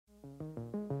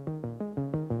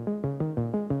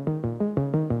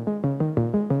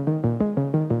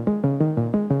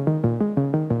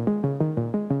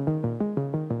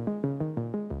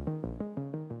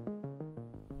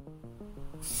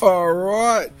All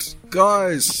right,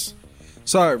 guys.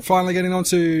 So, finally getting on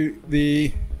to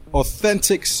the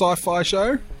authentic sci-fi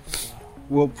show.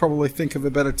 We'll probably think of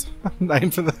a better name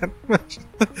for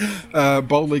that.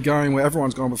 Boldly going where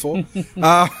everyone's gone before.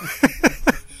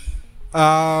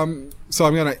 So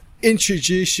I'm going to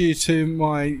introduce you to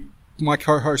my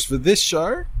co-host for this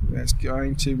show. That's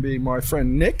going to be my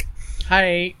friend Nick.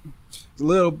 Hey.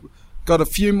 Got a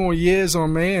few more years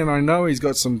on me, and I know he's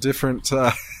got some different...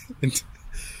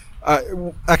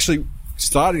 actually,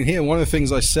 starting here, one of the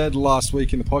things I said last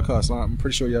week in the podcast, and I'm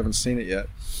pretty sure you haven't seen it yet,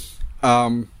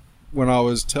 when I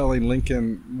was telling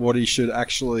Lincoln what he should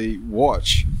actually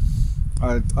watch,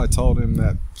 I told him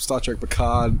that Star Trek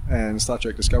Picard and Star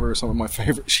Trek Discovery are some of my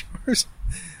favorite shows,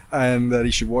 and that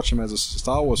he should watch them as a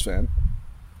Star Wars fan.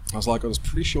 I was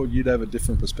pretty sure you'd have a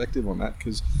different perspective on that,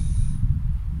 because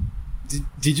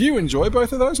did you enjoy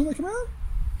both of those when they came out?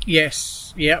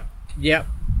 Yes. Yep.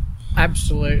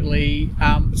 Absolutely.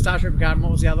 Star Trek Picard, and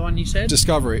what was the other one you said?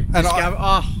 Discovery. And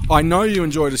I know you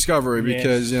enjoy Discovery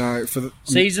because, you know, for the...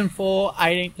 Season 4,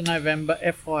 18th of November,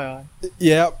 FYI.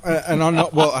 Yeah, and I'm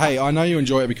not... Well, hey, I know you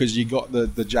enjoy it because you got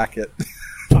the jacket.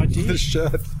 I did. The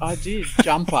shirt. I did.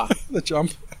 Jumper. The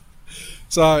jumper.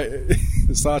 So,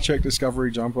 the Star Trek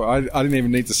Discovery jumper, I didn't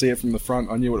even need to see it from the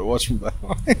front. I knew what it was from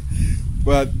behind.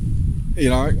 But, you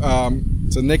know...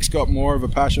 So Nick's got more of a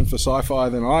passion for sci-fi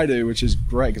than I do, which is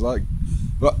great.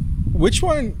 But which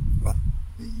one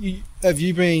have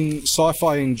you been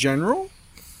sci-fi in general,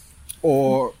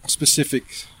 or specific?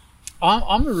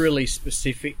 I'm a really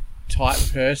specific type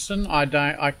person.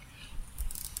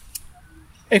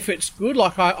 If it's good,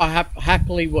 like I have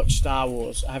happily watch Star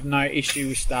Wars. I have no issue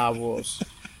with Star Wars.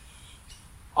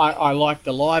 I like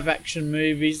the live action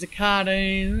movies, the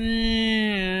cartoon.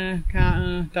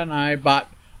 Don't know, but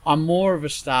I'm more of a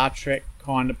Star Trek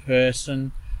kind of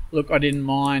person. Look, I didn't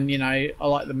mind, you know, I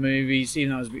like the movies, even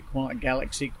though it was a bit cool, like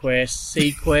Galaxy Quest,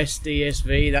 Sequest,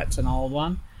 DSV, that's an old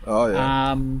one. Oh,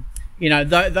 yeah. You know,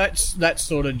 that's that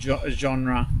sort of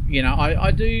genre. You know,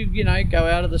 I do, you know, go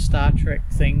out of the Star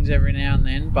Trek things every now and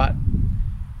then, but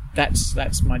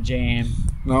that's my jam.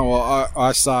 No, well,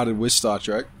 I started with Star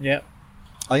Trek. Yep.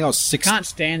 I think I was 6. Can't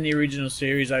stand the original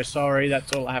series, though. Sorry,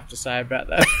 that's all I have to say about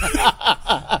that.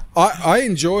 I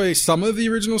enjoy some of the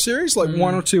original series, like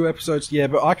 1 or 2 episodes, yeah,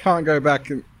 but I can't go back.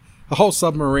 And the whole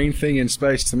submarine thing in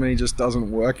space, to me, just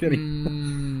doesn't work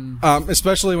anymore.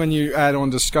 Especially when you add on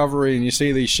Discovery and you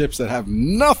see these ships that have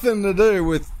nothing to do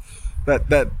with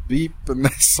that beep and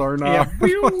that sonar. Yeah,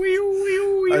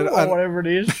 or whatever it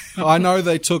is. I know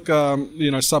they took, you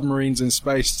know, submarines in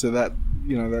space to that,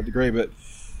 you know, that degree, but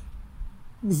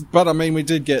I mean, we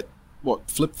did get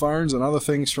flip phones and other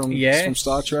things from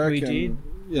Star Trek. We did.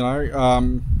 You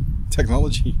know,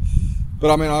 technology.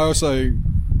 But I mean, I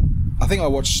think I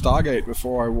watched Stargate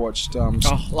before I watched. I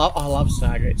love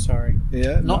Stargate. Sorry.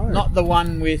 Yeah. Not the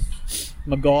one with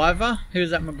MacGyver. Who's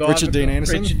that MacGyver? Richard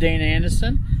Dean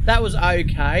Anderson. That was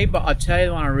okay, but I tell you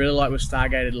the one I really liked was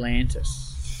Stargate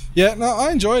Atlantis. Yeah. No,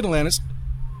 I enjoyed Atlantis.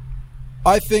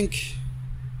 I think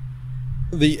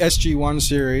the SG-1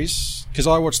 series, because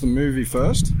I watched the movie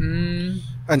first,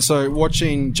 and so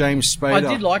watching James Spader... I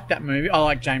did like that movie. I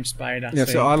like James Spader. Yeah,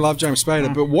 so I love James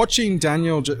Spader, but watching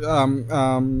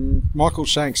Michael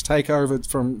Shanks take over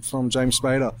from James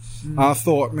Spader, I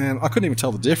thought, man, I couldn't even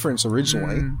tell the difference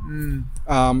originally.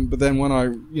 But then when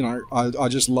I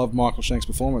just loved Michael Shanks'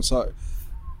 performance. So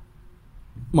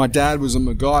my dad was a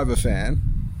MacGyver fan.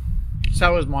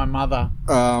 So was my mother.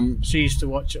 She used to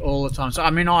watch it all the time. So, I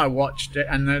mean, I watched it,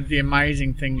 and the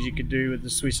amazing things you could do with the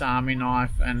Swiss Army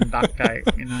knife and duct tape,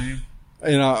 you know.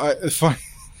 You know, funny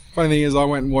thing is, I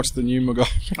went and watched the new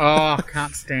MacGyver. Oh, I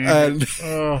can't stand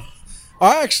it.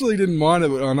 I actually didn't mind it,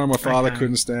 but I know my father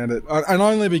couldn't stand it. And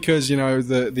only because, you know,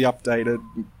 the updated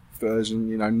version,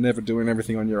 you know, never doing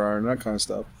everything on your own, that kind of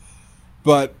stuff.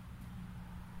 But,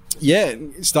 yeah,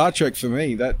 Star Trek for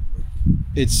me,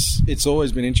 it's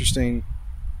always been interesting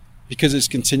because it's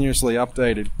continuously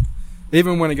updated.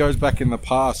 Even when it goes back in the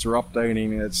past or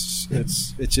updating,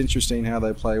 it's interesting how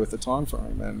they play with the time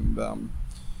frame. And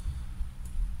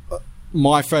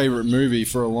my favorite movie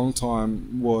for a long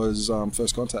time was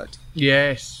First Contact.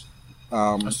 Yes.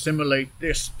 Assimilate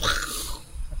this.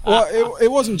 Well,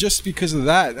 it wasn't just because of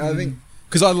that. I think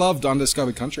because I loved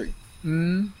Undiscovered Country.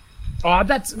 Oh,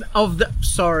 that's of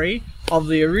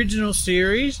the original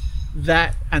series.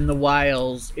 That and The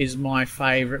Whales is my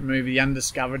favourite movie, The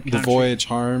Undiscovered Country. The Voyage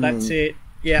Home. That's it.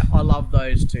 Yeah, I love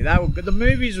those two. They were good. The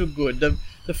movies were good.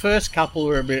 The first couple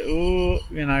were a bit, you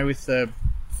know, with the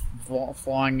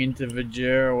flying into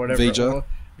V'ger or whatever. V'ger.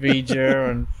 V'ger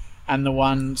and and the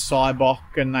one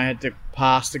Cybok, and they had to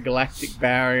pass the galactic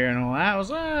barrier and all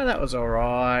that. That was all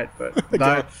right. But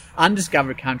though,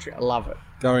 Undiscovered Country, I love it.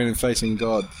 Going and facing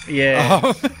God.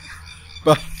 Yeah.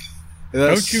 But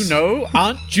don't you know?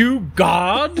 Aren't you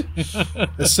God?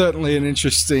 It's certainly an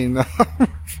interesting... that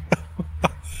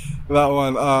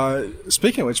one.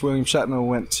 Speaking of which, William Shatner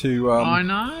went to... I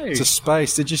know. To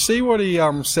space. Did you see what he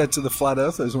said to the Flat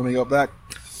Earthers when he got back?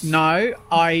 No,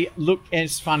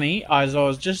 it's funny, as I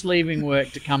was just leaving work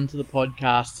to come to the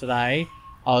podcast today,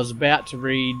 I was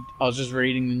just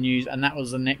reading the news, and that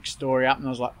was the next story up, and I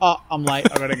was like, oh, I'm late,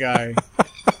 I've got to go.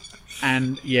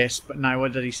 And yes, but no,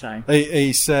 what did he say?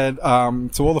 He said, to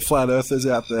all the Flat Earthers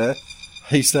out there,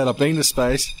 he said, I've been to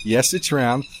space, yes, it's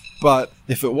round, but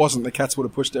if it wasn't, the cats would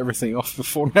have pushed everything off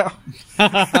before now.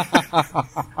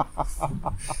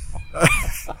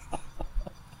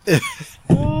 It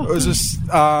was just,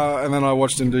 and then I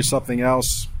watched him do something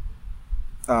else,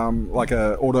 like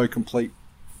a autocomplete.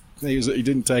 He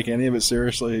didn't take any of it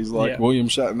seriously. He's like, William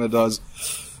Shatner does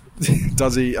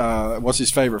he? What's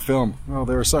his favorite film? Oh,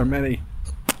 there are so many.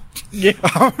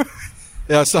 Yeah,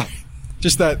 yeah. So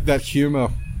just that humor,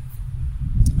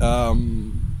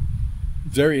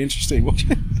 very interesting.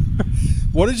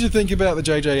 What did you think about the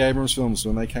J.J. Abrams films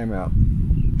when they came out?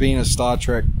 Being a Star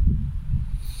Trek.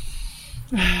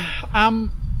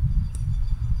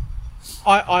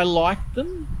 I liked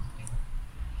them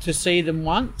to see them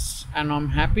once, and I'm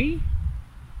happy.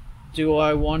 Do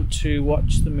I want to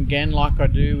watch them again like I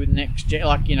do with Next Gen?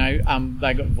 Like,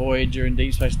 they got Voyager and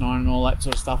Deep Space Nine and all that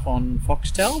sort of stuff on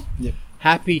Foxtel. Yep.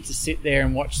 Happy to sit there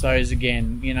and watch those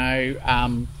again.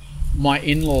 My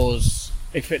in-laws,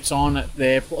 if it's on at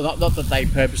their... Not that they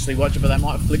purposely watch it, but they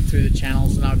might flick through the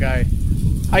channels and I'll go...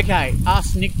 Okay,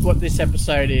 ask Nick what this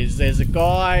episode is. There's a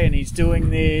guy and he's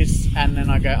doing this, and then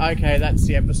I go, okay, that's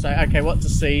the episode. Okay, what's the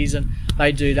season?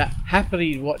 They do that.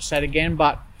 Happily watch that again,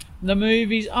 but the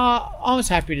movies, I was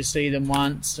happy to see them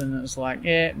once, and it's like,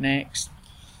 yeah, next.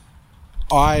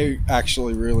 I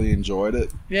actually really enjoyed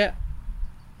it. Yeah.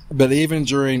 But even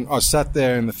I sat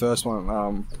there in the first one,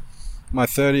 my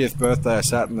 30th birthday, I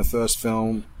sat in the first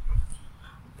film,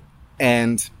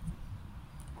 and...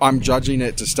 I'm judging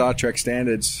it to Star Trek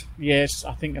standards. Yes,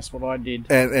 I think that's what I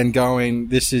did. And going,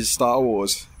 this is Star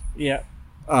Wars. Yeah.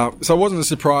 So it wasn't a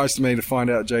surprise to me to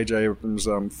find out J.J. Abrams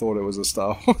thought it was a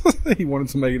Star Wars. He wanted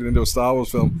to make it into a Star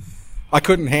Wars film. I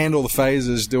couldn't handle the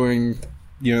phasers doing,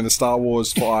 the Star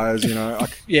Wars fires,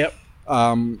 Yep.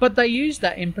 But they used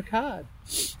that in Picard.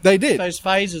 They did. Those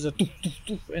phasers are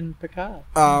in Picard.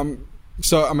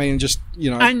 So, I mean, just,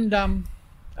 And,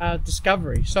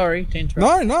 Discovery. Sorry to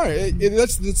interrupt. No,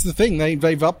 that's the thing. They've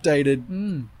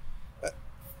updated.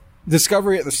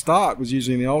 Discovery at the start was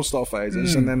using the old style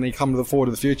phasers, and then they come to the Forward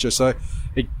to the Future. So,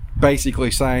 it basically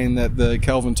saying that the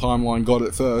Kelvin timeline got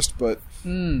it first, but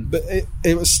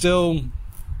it was still.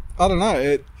 I don't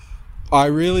know. I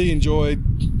really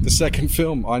enjoyed the second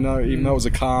film. I know, even though it was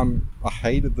a Khan, I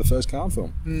hated the first Khan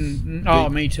film. Oh,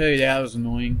 me too. That was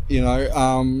annoying.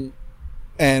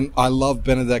 And I love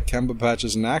Benedict Cumberbatch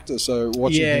as an actor, so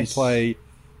watching him play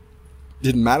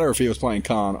didn't matter if he was playing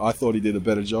Khan. I thought he did a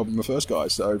better job than the first guy.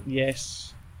 So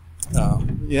yes,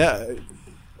 yeah.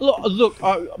 Look.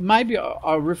 Maybe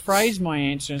I rephrase my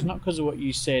answer. It's not because of what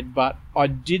you said, but I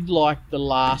did like the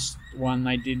last one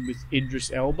they did with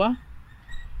Idris Elba.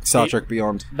 Star Trek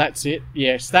Beyond. That's it.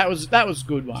 Yes, that was a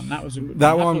good one. That was a good one.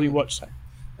 That one. I happily watched that.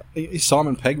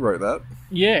 Simon Pegg wrote that.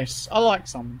 Yes, I like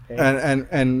Simon Pegg.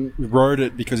 And wrote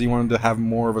it because he wanted to have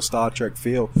more of a Star Trek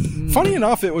feel. Funny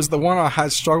enough, it was the one I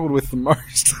had struggled with the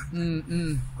most.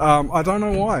 I don't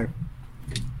know why.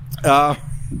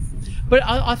 But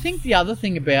I think the other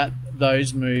thing about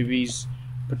those movies,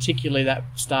 particularly that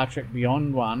Star Trek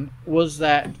Beyond one, was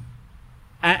that,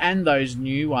 and those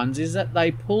new ones, is that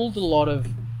they pulled a lot of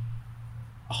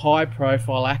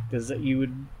high-profile actors that you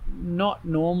would not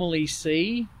normally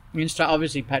see. I mean,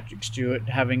 obviously Patrick Stewart,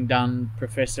 having done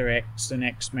Professor X and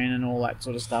X-Men and all that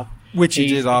sort of stuff, which he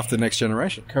did after Next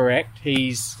Generation. Correct.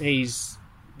 He's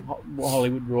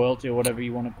Hollywood royalty or whatever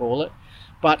you want to call it.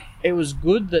 But it was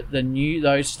good that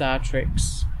those Star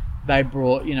Treks, they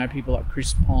brought people like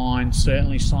Chris Pine,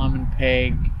 certainly Simon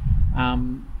Pegg,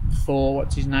 Thor,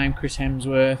 what's his name, Chris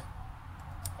Hemsworth,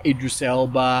 Idris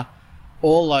Elba,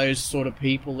 all those sort of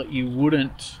people that you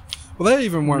wouldn't. Well, they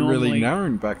even weren't really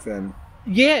known back then.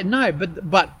 Yeah, no,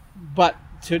 but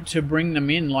to bring them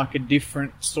in like a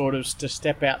different sort of to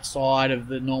step outside of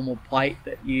the normal plate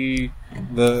that you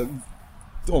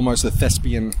almost a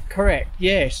thespian. Correct.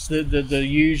 Yes, the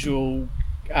usual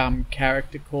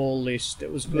character call list.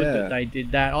 It was good that they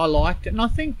did that. I liked it, and I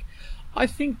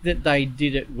think that they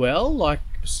did it well. Like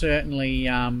certainly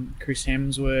Chris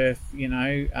Hemsworth,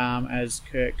 as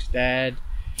Kirk's dad.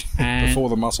 And Before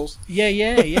the muscles.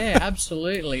 Yeah,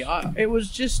 absolutely. It was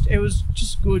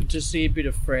just good to see a bit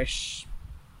of fresh.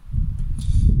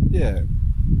 Yeah,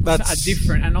 that's a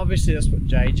different, and obviously that's what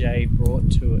JJ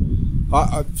brought to it.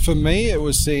 For me, it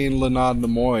was seeing Leonard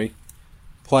Nimoy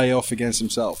play off against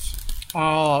himself.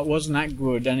 Oh, it wasn't that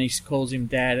good, and he calls him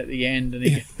Dad at the end, and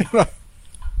he what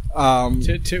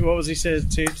was he says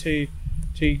to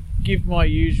give my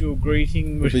usual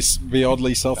greeting, be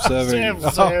oddly self-serving.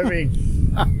 Self-serving.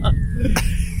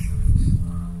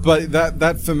 But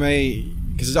that for me,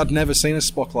 because I'd never seen a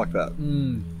Spock like that.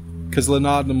 Because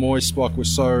Leonard Nimoy's Spock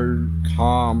was so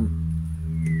calm,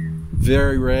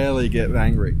 very rarely get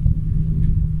angry,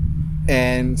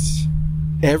 and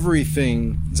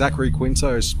everything Zachary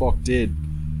Quinto's Spock did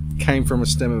came from a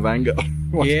stem of anger.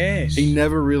 Yes, he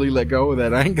never really let go of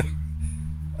that anger.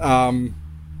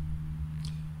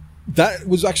 That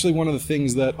was actually one of the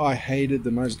things that I hated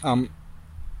the most. The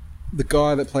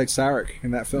guy that played Sarek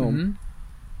in that film,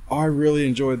 I really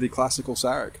enjoyed the classical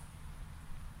Sarek.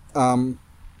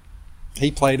 He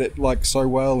played it like so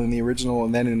well in the original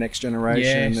and then in Next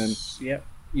Generation,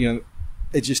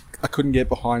 I couldn't get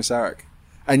behind Sarek.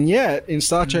 And yet in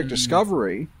Star Trek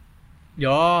Discovery,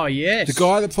 the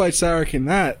guy that played Sarek in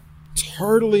that,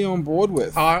 totally on board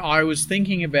with. I was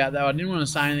thinking about that. I didn't want to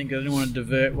say anything because I didn't want to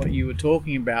divert what you were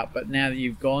talking about. But now that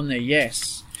you've gone there,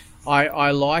 yes,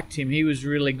 I liked him. He was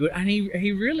really good, and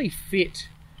he really fit.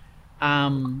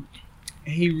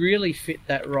 He really fit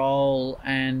that role,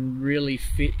 and really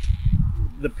fit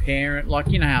the parent. Like,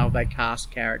 you know how they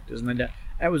cast characters, and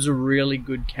that was a really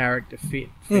good character fit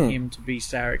for him to be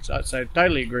Sarek. So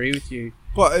totally agree with you.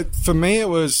 Well, for me, it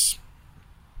was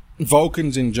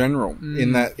Vulcans in general.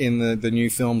 In that, in the new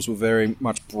films were very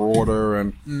much broader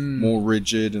and more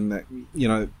rigid, and that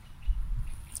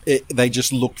they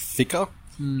just looked thicker.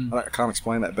 I can't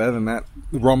explain that better than that.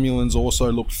 The Romulans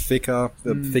also looked thicker,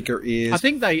 thicker ears. I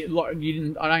think they you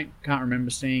didn't. Can't remember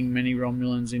seeing many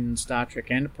Romulans in Star Trek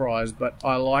Enterprise, but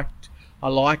I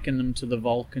liken them to the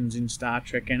Vulcans in Star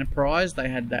Trek Enterprise. They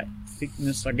had that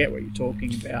thickness. I get what you're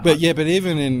talking about. But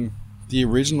even in the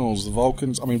originals, the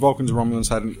Vulcans and Romulans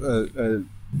had a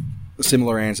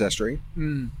similar ancestry.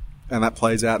 And that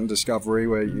plays out in Discovery,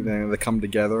 where they come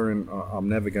together, and I'm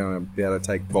never going to be able to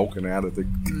take Vulcan out of the...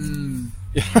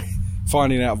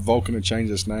 Finding out Vulcan had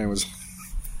changed its name was...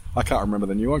 I can't remember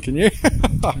the new one, can you?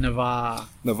 Navarre.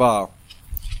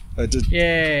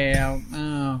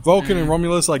 Vulcan and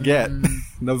Romulus, I get.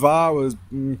 Navarre was...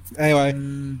 anyway.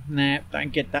 Nah,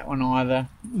 don't get that one either.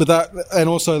 But that... And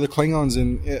also the Klingons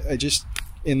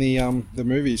in the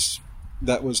movies,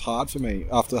 that was hard for me,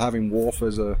 after having Worf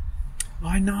as a...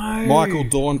 I know. Michael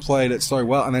Dorn played it so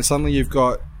well, and then suddenly you've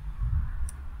got...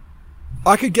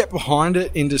 I could get behind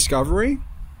it in Discovery.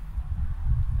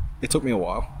 It took me a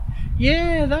while.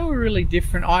 Yeah, they were really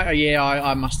different.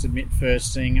 I must admit,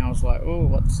 first seeing, I was like, oh,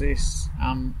 what's this?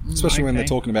 Especially when they're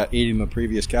talking about eating the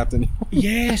previous captain.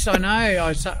 Yes, I know.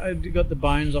 I got the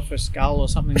bones off her skull or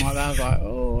something like that. I was like,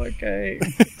 oh, okay.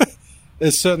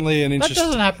 There's certainly an interest... That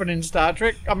doesn't happen in Star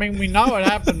Trek. I mean, we know it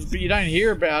happens, but you don't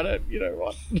hear about it. You know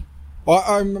what?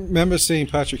 I remember seeing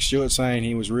Patrick Stewart saying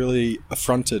he was really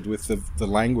affronted with the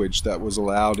language that was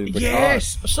allowed in Picard.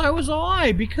 Yes, so was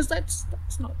I, because that's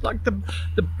not like the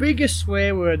biggest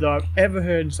swear word that I've ever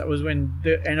heard. That was when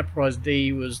the Enterprise D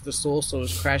the saucer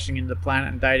was crashing into the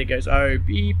planet, and Data goes, "Oh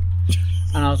beep,"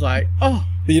 and I was like, "Oh."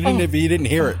 But you didn't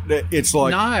hear it. It's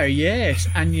like no, yes,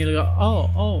 and you go,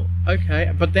 "Oh,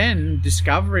 okay." But then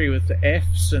Discovery with the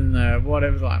Fs and the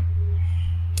whatever, like.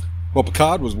 Well,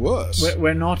 Picard was worse.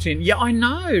 We're not in... Yeah, I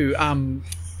know.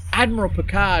 Admiral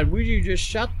Picard, would you just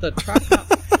shut the truck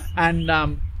up? And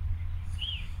I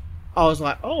was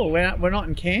like, oh, we're not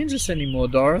in Kansas anymore,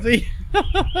 Dorothy.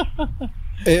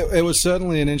 It was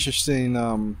certainly an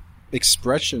interesting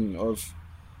expression of...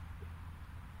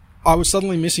 I was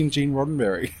suddenly missing Gene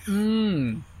Roddenberry.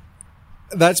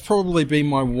 That's probably been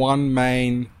my one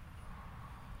main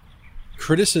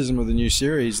criticism of the new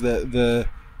series, that the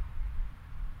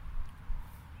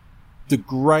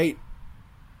great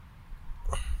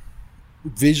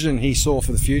vision he saw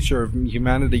for the future of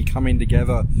humanity coming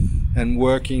together and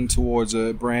working towards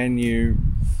a brand new,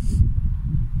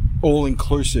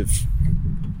 all-inclusive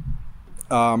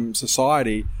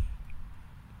society,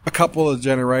 a couple of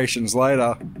generations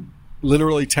later,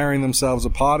 literally tearing themselves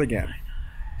apart again.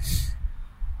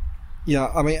 Yeah,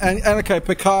 I mean, and okay,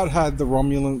 Picard had the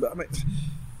Romulan...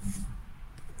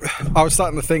 I was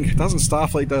starting to think, doesn't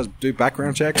Starfleet do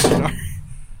background checks? You know,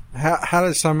 how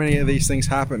did so many of these things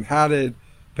happen? How did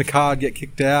Picard get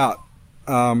kicked out?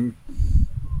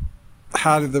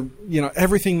 how did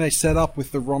everything they set up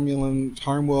with the Romulan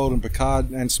homeworld and Picard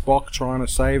and Spock trying to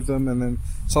save them, and then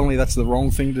suddenly that's the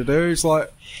wrong thing to do. It's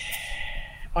like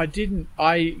I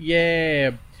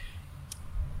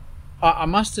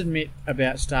must admit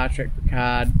about Star Trek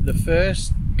Picard, the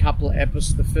first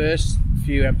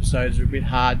few episodes are a bit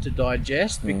hard to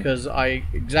digest because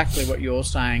exactly what you're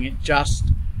saying, it just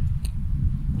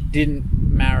didn't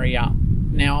marry up.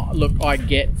 Now, look, I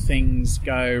get things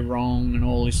go wrong and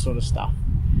all this sort of stuff.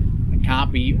 It can't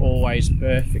be always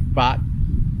perfect, but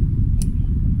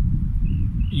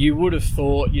you would have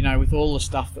thought, with all the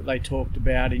stuff that they talked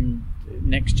about in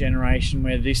Next Generation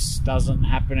where this doesn't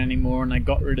happen anymore and they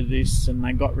got rid of this and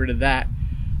they got rid of that,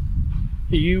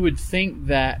 you would think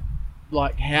that,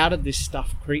 like, how did this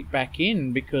stuff creep back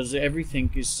in? Because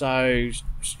everything is so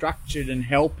structured and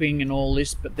helping and all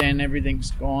this, but then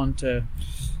everything's gone to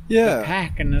the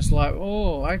pack, and it's like,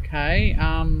 oh, okay,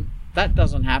 that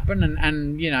doesn't happen.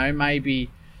 And maybe,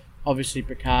 obviously,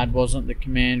 Picard wasn't the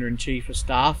commander-in-chief of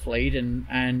Starfleet,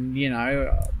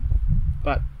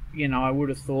 but, I would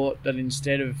have thought that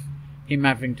instead of him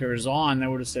having to resign, they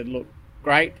would have said, look,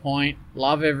 great point,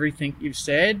 love everything you've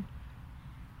said.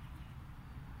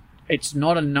 It's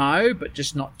not a no, but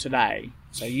just not today.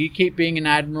 So you keep being an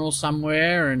admiral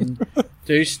somewhere and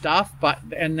do stuff.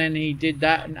 And then he did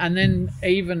that. And then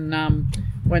even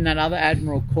when that other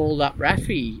admiral called up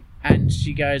Raffi and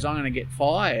she goes, I'm going to get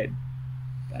fired.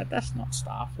 That's not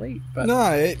Starfleet. But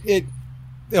no,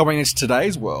 it's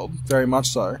today's world, very much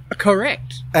so.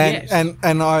 Correct. And, yes.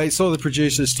 and I saw the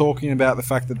producers talking about the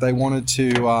fact that they wanted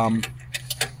to,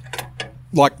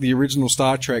 like the original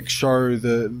Star Trek, show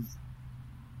the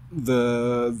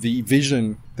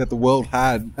vision that the world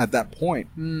had at that point.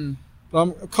 But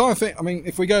I'm kind of think,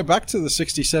 if we go back to the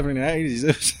 60s, 70s, 80s,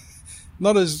 it was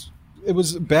not as, it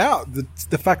was about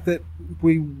the fact that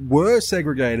we were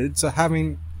segregated, so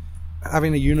having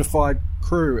a unified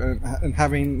crew and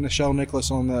having Nichelle Nicholas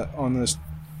on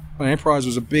Enterprise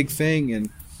was a big thing, and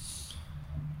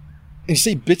you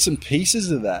see bits and pieces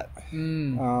of that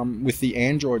with the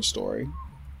android story.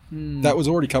 That was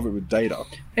already covered with Data.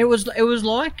 It was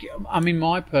like,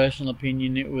 my personal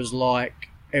opinion, it was like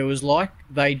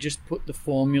they just put the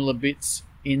formula bits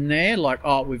in there, like,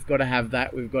 oh, we've got to have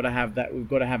that, we've got to have that, we've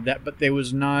got to have that, but there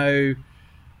was no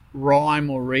rhyme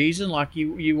or reason. Like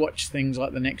you watch things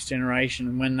like The Next Generation,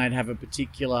 and when they'd have a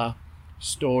particular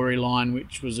storyline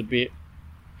which was a bit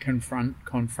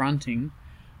confronting,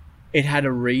 it had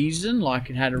a reason. Like,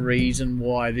 it had a reason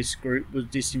why this group was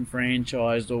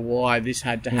disenfranchised, or why this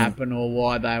had to happen, or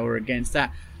why they were against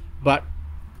that. But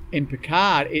in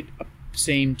Picard, it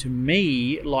seemed to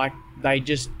me like they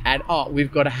just add, oh,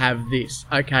 we've got to have this.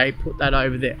 Okay, put that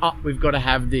over there. Oh, we've got to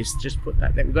have this. Just put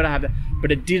that there. We've got to have that.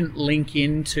 But it didn't link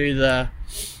into the...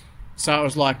 So it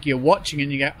was like you're watching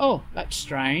and you go, oh, that's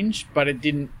strange. But it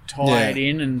didn't tie it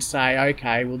in and say,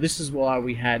 okay, well, this is why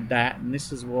we had that, and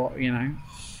this is what,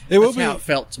 That's how it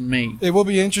felt to me. It will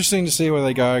be interesting to see where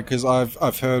they go, because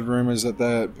I've heard rumours that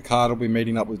Picard will be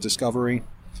meeting up with Discovery,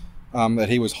 that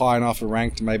he was high enough a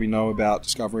rank to maybe know about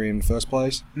Discovery in the first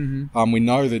place. We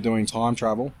know they're doing time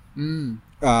travel.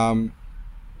 Well,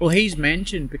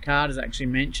 Picard is actually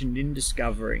mentioned in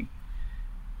Discovery.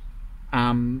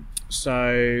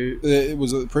 So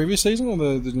was it the previous season or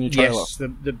the new trailer? Yes,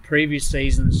 the previous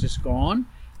season's just gone.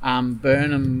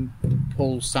 Burnham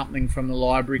pulls something from the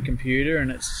library computer,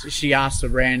 and she asks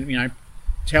around,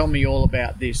 tell me all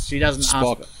about this. She doesn't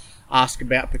ask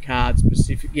about Picard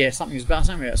specific. Yeah, something about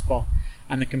Spock.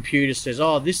 And the computer says,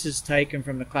 oh, this is taken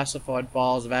from the classified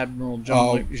files of Admiral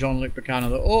Jean-Luc Picard.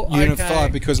 Unit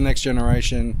 5, because Next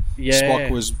Generation, Spock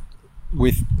was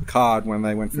with Picard when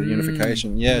they went for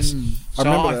unification. Yes.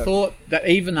 I thought that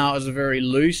even though it was a very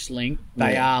loose link,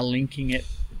 they are linking it.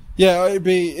 Yeah,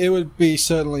 it would be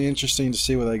certainly interesting to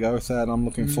see where they go with that. I'm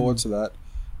looking forward to that.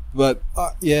 But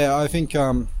I think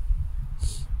I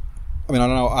don't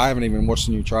know. I haven't even watched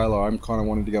the new trailer. I'm kind of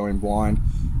wanting to go in blind.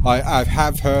 I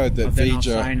have heard that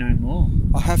V'Ger. I'll say no more.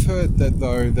 I have heard that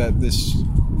that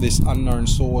this unknown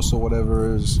source or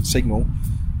whatever is signal,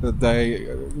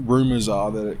 that rumors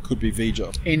are that it could be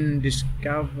V'Ger in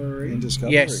Discovery.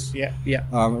 Yes, yeah.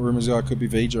 Rumors are it could be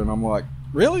V'Ger, and I'm like,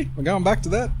 really? We're going back to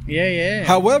that? Yeah.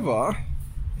 However,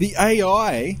 the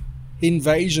AI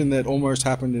invasion that almost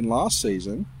happened in last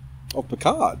season of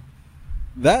Picard,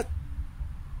 because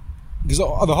the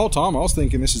whole time I was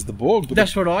thinking this is the Borg. But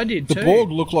that's what I did too. The Borg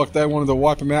looked like they wanted to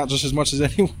wipe them out just as much as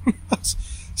anyone else.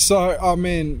 So,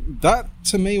 that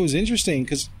to me was interesting,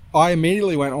 because I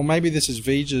immediately went, oh, maybe this is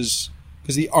V'Ger's,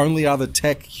 because the only other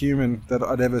tech human that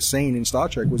I'd ever seen in Star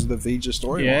Trek was the V'Ger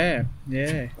storyline.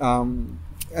 Yeah.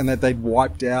 And that they'd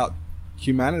wiped out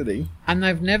humanity. And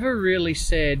they've never really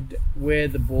said where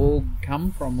the Borg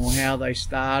come from or how they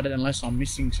started, unless I'm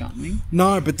missing something.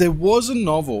 No, but there was a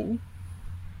novel.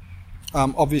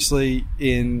 Obviously,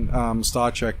 in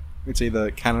Star Trek, it's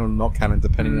either canon or not canon,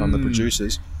 depending on the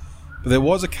producers. But there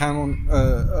was a canon,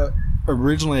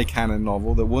 originally a canon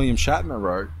novel that William Shatner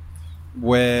wrote,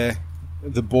 where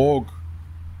the Borg,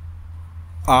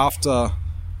 after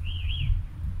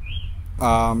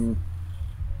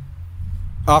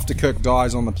Kirk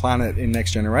dies on the planet in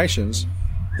Next Generations,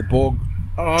 the Borg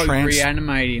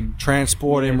reanimate him,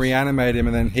 transport him, reanimate him,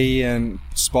 and then he and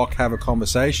Spock have a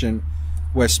conversation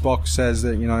where Spock says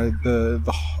that, you know, the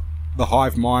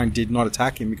hive mind did not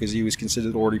attack him because he was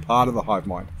considered already part of the hive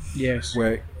mind. Yes.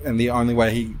 And the only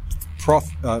way he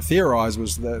theorized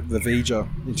was the V'Ger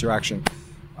interaction.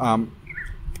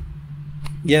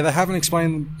 Yeah, they haven't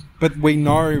explained, but we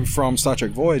know from Star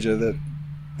Trek Voyager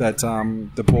that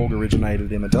the Borg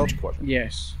originated in the Delta Quadrant.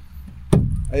 Yes.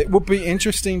 It would be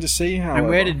interesting to see how. And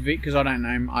where did because I don't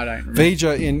know, I don't remember.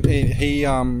 V'Ger he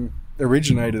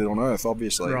originated on Earth,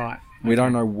 obviously. Right. We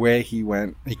don't know where he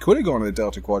went. He could have gone to the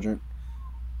Delta Quadrant,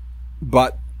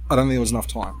 but I don't think there was enough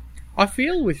time. I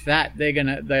feel with that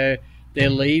they're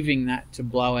leaving that to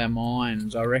blow our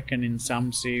minds. I reckon in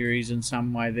some series, in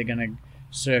some way, they're going to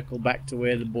circle back to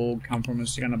where the Borg come from.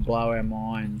 It's going to blow our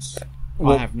minds.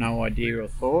 Well, I have no idea or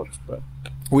thoughts, but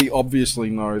we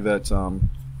obviously know that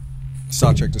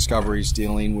Star Trek Discovery is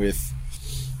dealing with.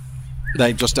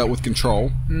 They've just dealt with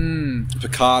Control.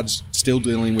 Picard's still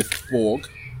dealing with Borg.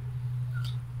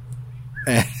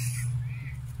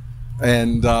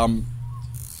 And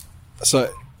so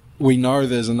we know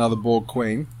there's another Borg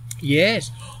Queen.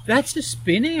 Yes, that's a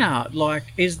spin out.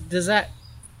 Like, does that?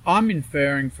 I'm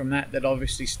inferring from that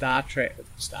obviously Star Trek,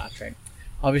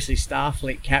 obviously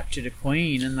Starfleet captured a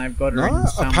queen and they've got her. No,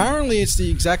 apparently it's the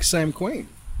exact same queen.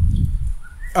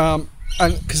 And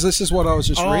because this is what I was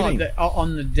just reading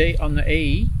on the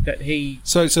E that he.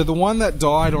 So the one that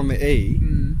died on the E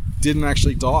didn't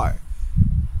actually die.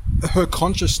 Her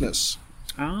consciousness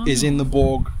is in the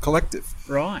Borg collective.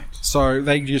 Right. So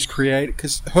they just create...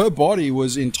 Because her body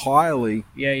was entirely...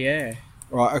 Yeah.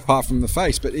 Right, apart from the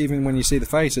face. But even when you see the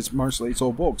face, it's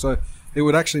all Borg. So it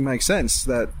would actually make sense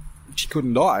that she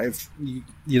couldn't die.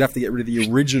 You'd have to get rid of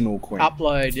the original queen.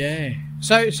 Upload, yeah.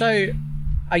 So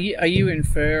are you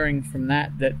inferring from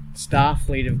that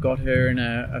Starfleet have got her in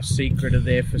a secret of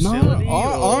their facility?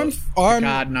 No,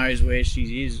 Picard knows where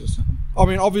she is or something? I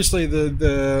mean, obviously,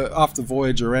 the after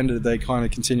Voyager ended, they kind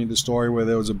of continued the story where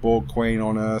there was a Borg Queen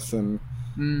on Earth and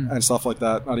stuff like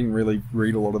that. I didn't really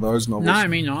read a lot of those novels. No,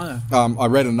 me neither. I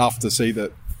read enough to see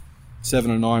that 7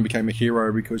 and 9 became a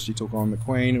hero because she took on the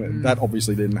Queen. That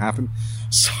obviously didn't happen.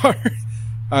 So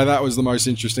that was the most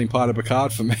interesting part of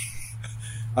Picard for me,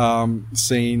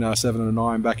 seeing 7 and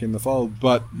 9 back in the fold.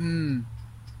 But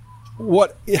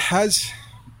what has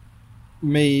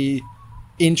me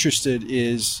interested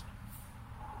is...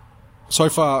 So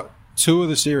far, 2 of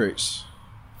the series,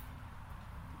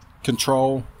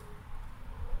 Control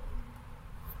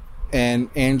and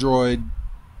Android,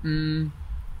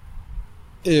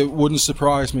 it wouldn't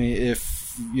surprise me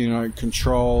if, you know,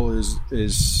 Control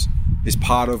is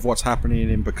part of what's happening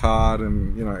in Picard,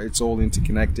 and, you know, it's all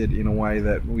interconnected in a way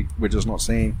that we're just not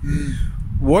seeing.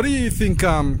 What do you think?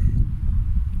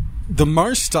 The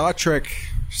most Star Trek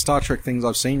things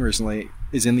I've seen recently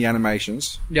is in the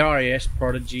animations. Oh, yes,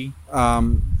 Prodigy.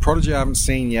 Prodigy I haven't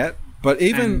seen yet, but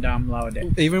even Lower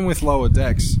Decks. Even with Lower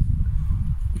Decks,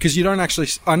 because you don't actually...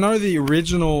 I know the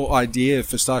original idea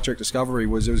for Star Trek Discovery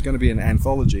was it was going to be an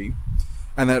anthology,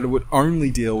 and that it would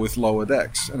only deal with Lower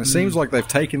Decks. And it seems like they've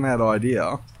taken that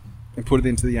idea and put it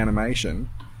into the animation,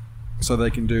 so they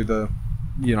can do the...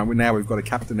 You know, now we've got a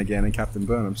captain again and Captain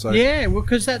Burnham. So yeah, well,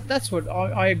 because that's what...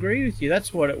 I agree with you.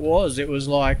 That's what it was. It was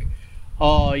like...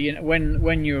 Oh, you know,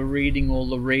 when you were reading all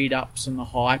the read-ups and the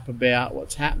hype about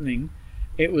what's happening,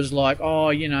 it was like, oh,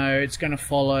 you know, it's going to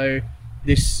follow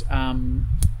this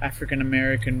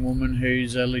African-American woman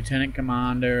who's a lieutenant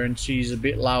commander and she's a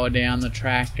bit lower down the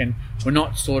track, and we're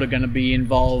not sort of going to be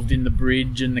involved in the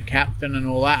bridge and the captain and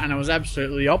all that. And it was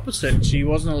absolutely opposite. She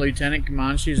wasn't a lieutenant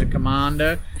commander, she was a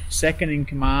commander, second in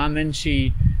command. Then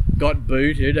she got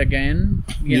booted again,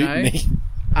 Mutiny.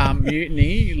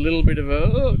 Mutiny, a little bit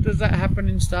of does that happen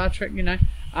in Star Trek, you know?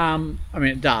 I mean,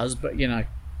 it does, but, you know,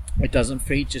 it doesn't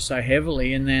feature so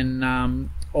heavily. And then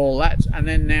all that, and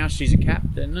then now she's a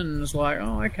captain, and it's like,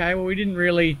 oh, okay, well, we didn't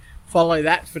really follow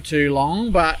that for too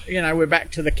long, but, you know, we're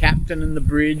back to the captain and the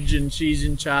bridge, and she's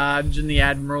in charge, and the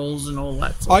admirals and all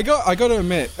that. I got to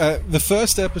admit, the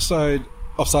first episode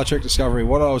of Star Trek Discovery,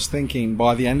 what I was thinking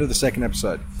by the end of the second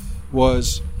episode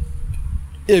was...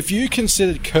 if you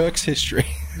considered Kirk's history,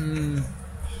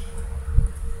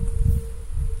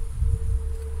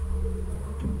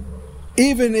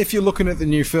 even if you're looking at the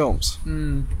new films,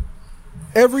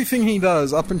 everything he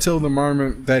does up until the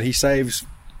moment that he saves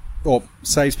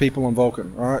people on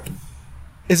Vulcan, all right,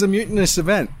 is a mutinous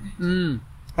event.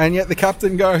 And yet the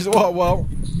captain goes, "Oh well,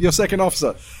 you're second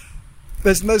officer.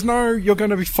 There's no, you're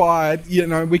going to be fired. You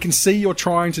know, we can see you're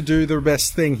trying to do the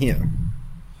best thing here."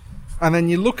 And then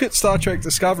you look at Star Trek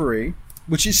Discovery,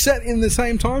 which is set in the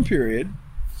same time period,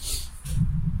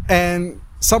 and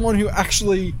someone who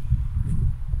actually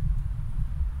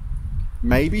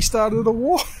maybe started a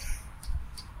war,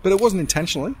 but it wasn't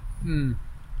intentionally,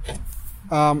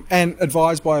 and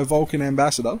advised by a Vulcan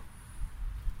ambassador,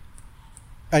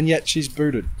 and yet she's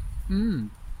booted.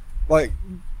 Like,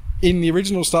 in the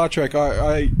original Star Trek,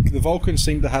 the Vulcans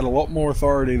seemed to have a lot more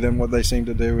authority than what they seem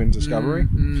to do in Discovery.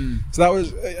 So that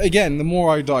was, again, the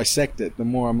more I dissect it, the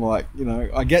more I'm like, you know,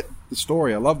 I get the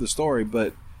story, I love the story,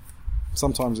 but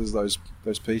sometimes there's those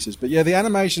pieces. But yeah, the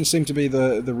animation seemed to be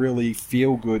the really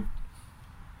feel good.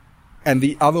 And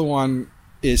the other one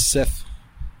is Seth.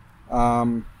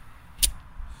 What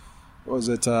was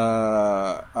it?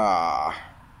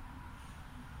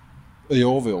 The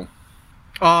Orville.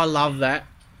 Oh, I love that.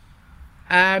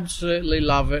 Absolutely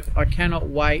love it. I cannot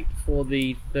wait for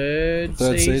the third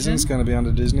season. It's going to be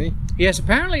under Disney. Yes,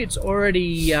 apparently it's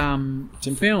already filmed.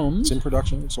 It's in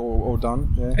production. It's all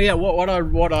done. Yeah. Yeah. What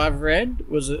I've read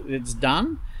was that it's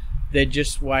done. They're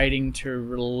just waiting to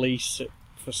release it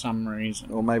for some reason.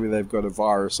 Or maybe they've got a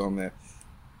virus on there.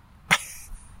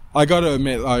 I got to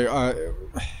admit,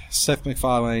 Seth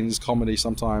MacFarlane's comedy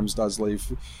sometimes does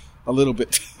leave a little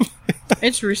bit.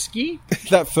 It's risky.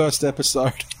 That first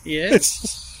episode.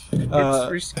 Yes.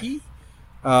 It's risky.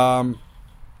 But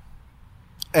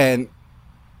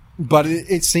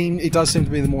it does seem to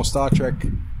be the more Star Trek.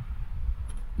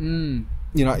 You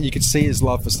know, you could see his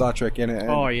love for Star Trek in it. And,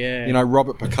 oh yeah. You know,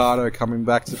 Robert Picardo coming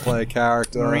back to play a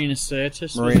character. Marina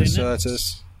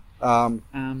Sirtis.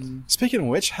 Speaking of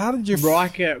which, how did you...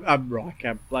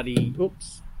 Riker, bloody...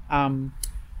 Oops.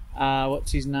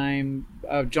 What's his name?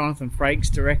 Jonathan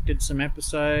Frakes directed some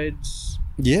episodes.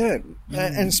 Yeah.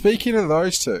 And speaking of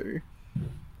those two,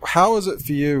 how was it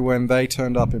for you when they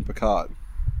turned up in Picard?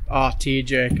 Oh,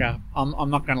 tearjerker. I'm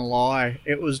not going to lie.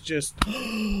 It was just...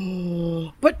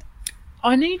 But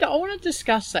I want to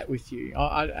discuss that with you.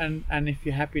 And if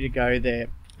you're happy to go there.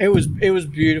 It was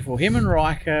beautiful. Him and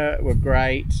Riker were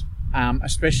great,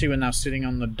 especially when they were sitting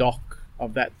on the dock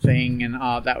of that thing, and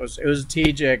it was a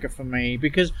tearjerker for me,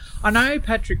 because I know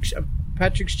Patrick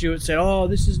Stewart said, "Oh,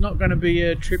 this is not going to be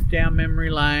a trip down memory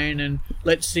lane, and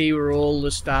let's see where all the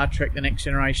Star Trek: The Next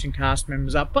Generation cast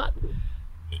members are." But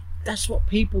that's what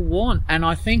people want, and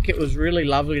I think it was really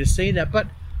lovely to see that. But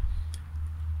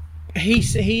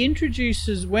he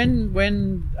introduces when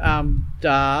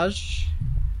Daj,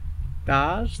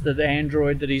 the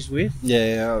android that he's with,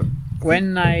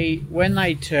 when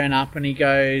they turn up, and he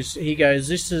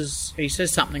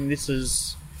says something. This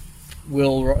is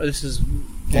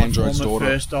Android's daughter,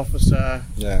 first officer,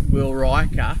 Will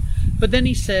Riker. But then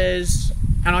he says,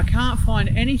 and I can't find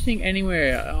anything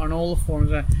anywhere on all the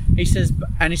forums. He says,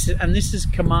 and this is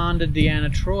Commander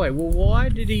Deanna Troi. Well, why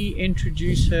did he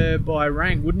introduce her by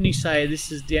rank? Wouldn't he say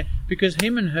this is Deanna? Because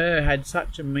him and her had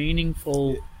such a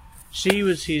meaningful. She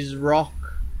was his rock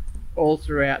all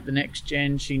throughout the Next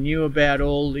Gen. She knew about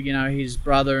all the, his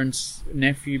brother and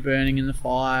nephew burning in the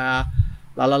fire.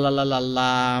 La la la la la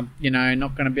la.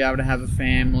 Not going to be able to have a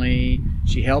family.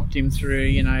 She helped him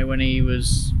through, when he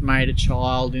was made a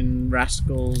child in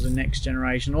Rascals and Next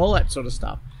Generation, all that sort of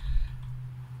stuff.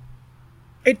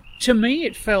 To me,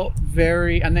 it felt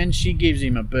very. And then she gives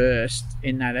him a burst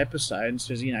in that episode and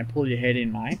says, pull your head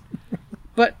in, mate.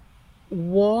 But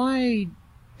why?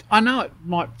 I know it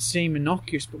might seem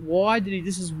innocuous, but why did he...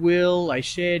 This is Will, they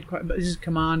shared... But this is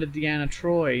Commander Deanna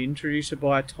Troi, introduced her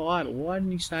by a title. Why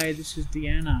didn't he say this is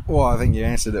Deanna? Well, I think you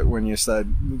answered it when you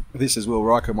said, this is Will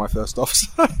Riker, my first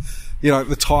officer.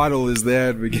 The title is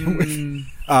there to begin with.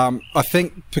 I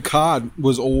think Picard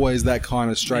was always that kind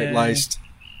of straight-laced...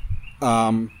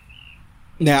 now,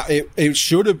 it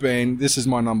should have been, this is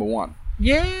my number one.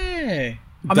 Yeah.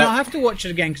 I'll have to watch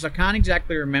it again, because I can't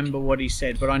exactly remember what he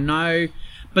said, but I know...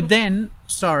 But then,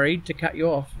 sorry to cut you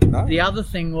off, The other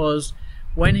thing was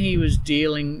when he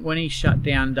shut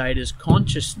down Data's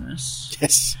consciousness.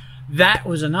 Yes. That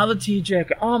was another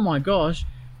tearjerker. Oh my gosh.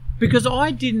 Because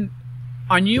I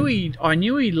knew he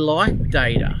liked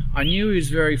Data. I knew he was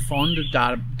very fond of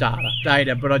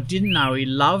Data, but I didn't know he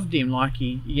loved him like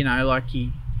he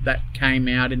that came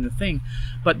out in the thing.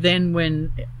 But then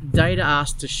when Data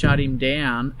asked to shut him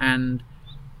down and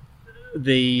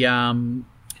the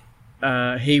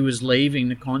he was leaving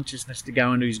the consciousness to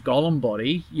go into his golem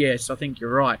body, yes, I think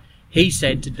you're right. He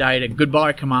said to Data,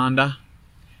 "Goodbye, Commander,"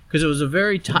 because it was a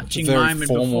very touching moment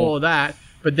formal. before that.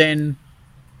 But then,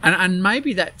 and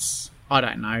maybe that's, I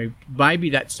don't know, maybe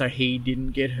that's so he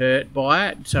didn't get hurt by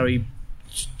it, so he,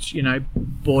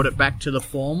 brought it back to the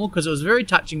formal, because it was a very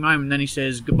touching moment. And then he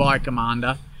says, "Goodbye,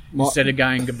 Commander," instead of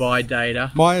going, "Goodbye,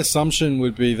 Data." My assumption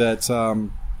would be that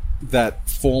that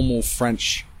formal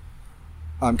French,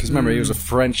 because remember he was a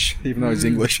French, even though he's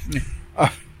English,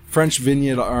 French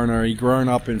vineyard owner. He'd grown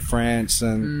up in France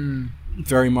and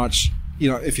very much,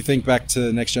 if you think back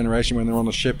to Next Generation when they're on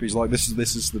the ship, he's like, this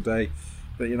is the day.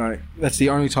 But, that's the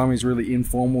only time he's really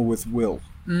informal with Will.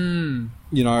 Even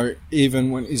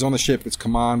when he's on the ship, it's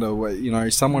Commander,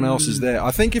 where, someone else is there.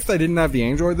 I think if they didn't have the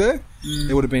android there,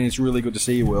 it would have been, it's really good to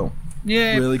see you, Will.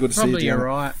 Yeah, really good to see you. Probably you're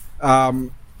right.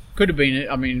 Could have been,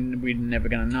 I mean, we're never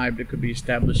going to know, but it could be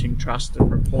establishing trust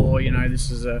and rapport. This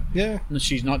is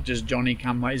she's not just Johnny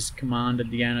Come-Laters Commander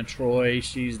Deanna Troy,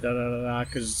 she's da-da-da-da,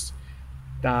 because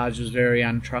Dahj was very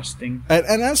untrusting.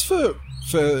 And as for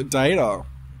Data,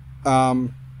 I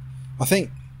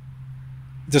think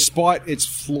despite its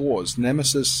flaws,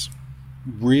 Nemesis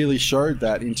really showed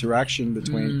that interaction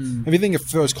between, if you think of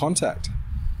First Contact,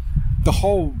 the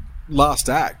whole last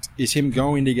act is him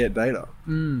going to get Data,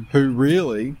 who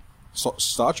really,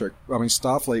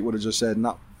 Starfleet would have just said,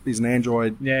 "No, he's an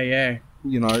android." Yeah.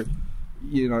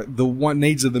 The one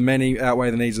needs of the many outweigh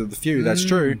the needs of the few. That's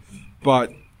true,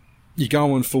 but you're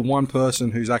going for one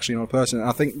person who's actually not a person. And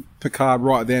I think Picard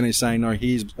right then is saying, "No,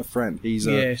 he's a friend. He's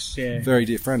a very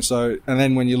dear friend." So, and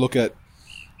then when you look at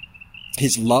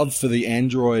his love for the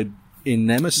android in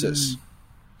Nemesis,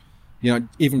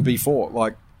 even before,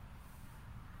 like,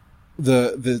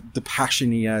 the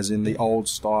passion he has in the old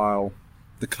style,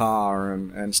 the car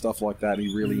and stuff like that,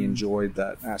 he really enjoyed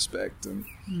that aspect. And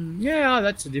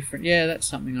that's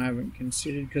something I haven't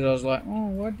considered, because I was like, oh,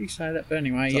 why did he say that? But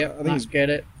anyway, so I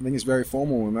get it. I think it's very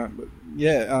formal in that. But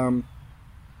yeah,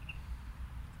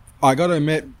 I got to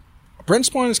admit, Brent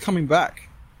Spiner's coming back.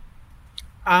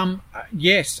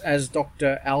 Yes, as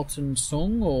Dr. Alton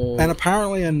Sung, and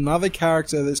apparently another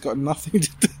character that's got nothing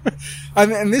to do.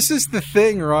 And this is the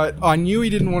thing, right? I knew he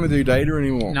didn't want to do Data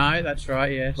anymore. No, that's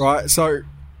right. Yes. Right. So,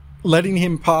 letting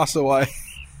him pass away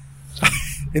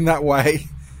in that way,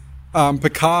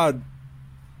 Picard.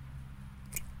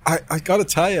 I got to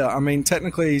tell you, I mean,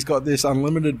 technically he's got this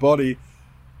unlimited body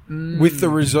with the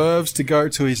reserves to go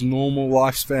to his normal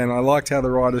lifespan. I liked how the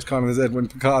writers kind of said, when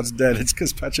Picard's dead, it's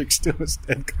because Patrick Stewart's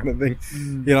dead, kind of thing.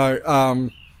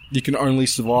 You can only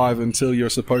survive until you're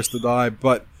supposed to die.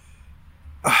 But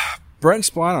Brent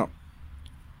Spiner,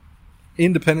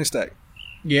 Independence Day.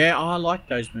 Yeah, I like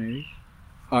those movies.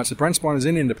 All right, so Brent Spiner's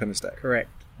in Independence Day. Correct.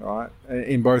 All right,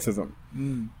 in both of them.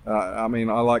 I mean,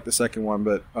 I like the second one,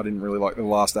 but I didn't really like the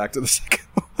last act of the second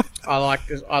one. I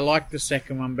like the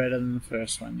second one better than the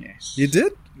first one. Yes. You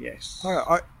did? Yes.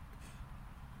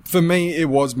 For me, it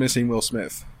was missing Will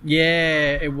Smith.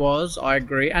 Yeah, it was. I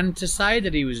agree. And to say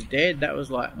that he was dead, that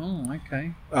was like, oh,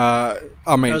 okay. I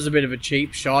mean, that was a bit of a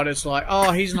cheap shot. It's like,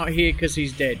 oh, he's not here because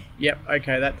he's dead. Yep.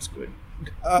 Okay, that's good.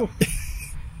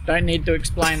 Don't need to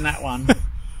explain that one.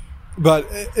 But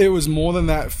it was more than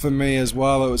that for me as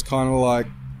well. It was kind of like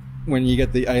when you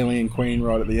get the alien queen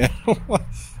right at the end.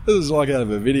 This is like out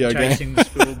of a video game. Chasing the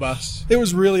school bus. It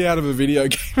was really out of a video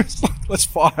game. It's like, let's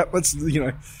fight. Let's,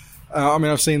 I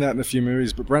mean, I've seen that in a few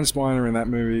movies, but Brent Spiner in that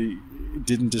movie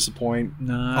didn't disappoint.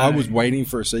 No. I was waiting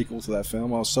for a sequel to that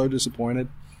film. I was so disappointed.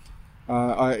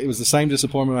 It was the same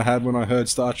disappointment I had when I heard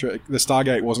Star Trek, the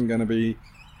Stargate wasn't going to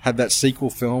had that sequel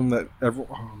film that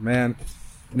oh man.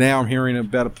 Now I'm hearing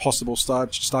about a possible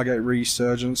Stargate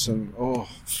resurgence and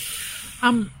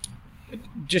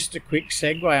just a quick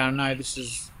segue. I know this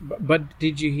is, but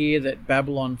did you hear that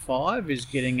Babylon 5 is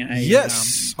getting a?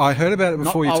 Yes, I heard about it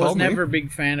before you told me. I was never a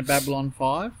big fan of Babylon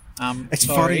 5. It's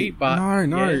sorry, funny, but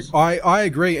no. Yes. I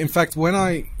agree. In fact, when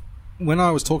I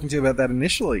was talking to you about that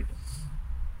initially,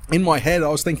 in my head I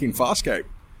was thinking Farscape.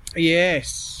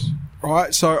 Yes.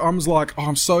 Right, so I was like,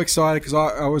 I'm so excited because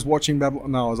I was watching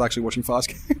Babylon. No, I was actually watching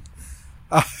Farscape.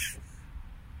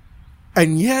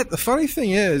 And yet, the funny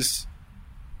thing is,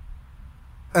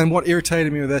 and what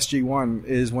irritated me with SG-1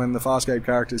 is when the Farscape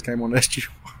characters came on SG-1.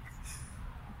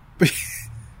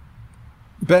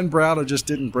 Ben Browder just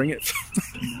didn't bring it.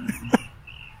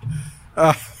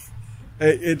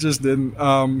 It just didn't.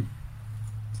 I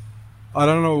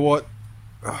don't know what...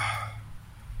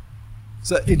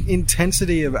 So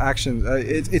intensity of action.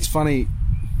 It's funny.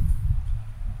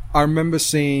 I remember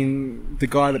seeing the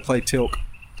guy that played Tilk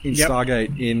in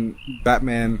Stargate in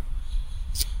Batman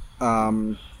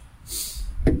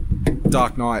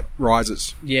Dark Knight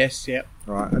Rises. Yes, yep.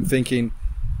 Right, and thinking,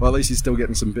 well, at least he's still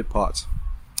getting some bit parts.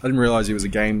 I didn't realise he was a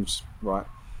games, right?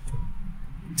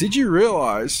 Did you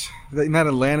realise that in that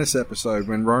Atlantis episode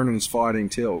when Ronan's fighting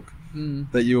Tilk,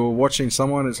 that you were watching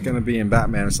someone that's going to be in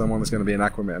Batman and someone that's going to be in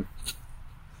Aquaman?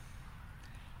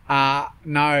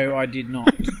 No, I did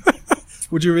not.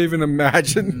 Would you even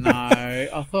imagine? No.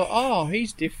 I thought, oh,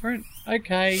 he's different.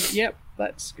 Okay, yep,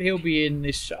 he'll be in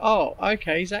this show. Oh,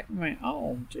 okay, he's Aquaman.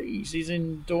 Oh, geez, he's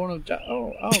in Dawn of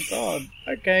Oh, God.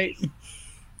 Okay.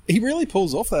 He really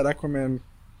pulls off that Aquaman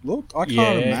look. I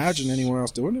can't imagine anyone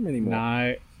else doing him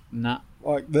anymore. No.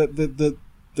 Like, the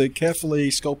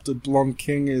carefully sculpted blonde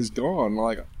king is gone.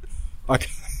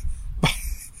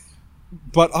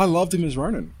 But I loved him as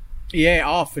Ronan.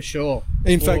 Yeah, for sure.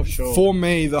 In fact, for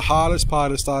me, the hardest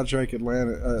part of Stargate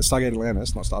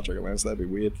Atlantis, not Star Trek Atlantis, that'd be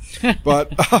weird, but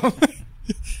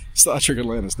Star Trek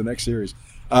Atlantis, the next series,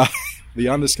 The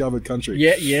Undiscovered Country.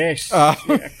 Yeah, yes.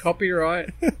 Copyright.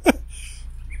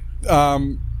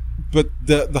 But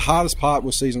the hardest part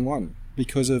was season 1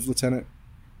 because of Lieutenant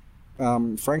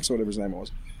Franks, or whatever his name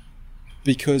was,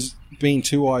 because being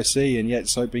too IC and yet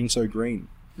being so green.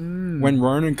 When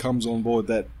Ronan comes on board,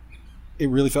 that it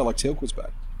really felt like Teal'c was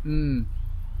back. You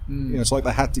know, it's like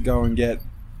they had to go and get,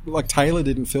 like Taylor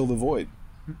didn't fill the void.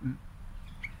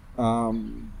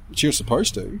 She was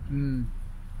supposed to,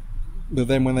 but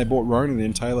then when they brought Ronan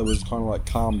in, Taylor was kind of like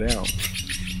calmed down.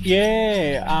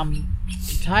 Yeah,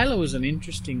 Taylor was an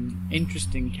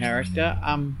interesting character.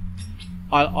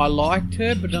 I liked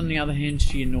her, but on the other hand,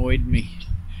 she annoyed me.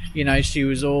 You know, she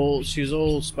was all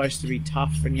supposed to be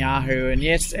tough and Yahoo, and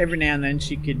yes, every now and then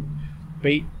she could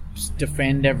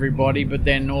defend everybody, but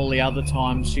then all the other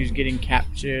times she was getting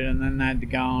captured, and then they had to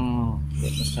go on. Oh,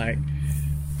 goodness sake.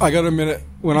 I got to admit,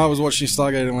 when I was watching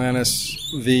Stargate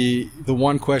Atlantis, the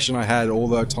one question I had all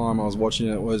the time I was watching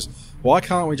it was, why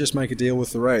can't we just make a deal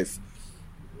with the Wraith?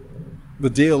 The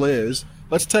deal is,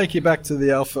 let's take you back to the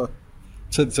Alpha,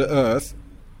 to Earth,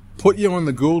 put you on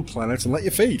the Gould planets, and let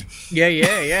you feed.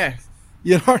 Yeah.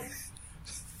 You know,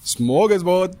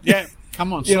 smorgasbord. Yeah,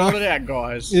 come on, sort it out,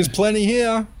 guys. There's plenty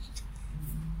here.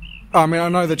 I mean, I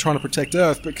know they're trying to protect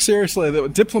Earth, but seriously, there were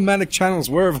diplomatic channels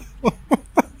wherever.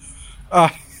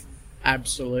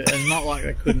 Absolutely. It's not like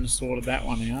they couldn't have sorted that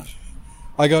one out.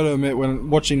 I got to admit, when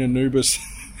watching Anubis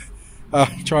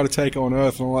try to take on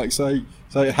Earth, and I'm like, so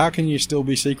how can you still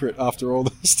be secret after all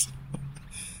this?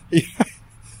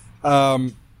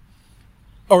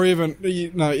 Or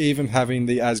even having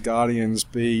the Asgardians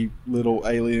be little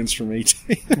aliens from ET.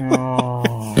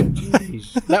 Oh,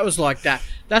 jeez. That was like that.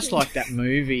 That's like that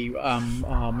movie.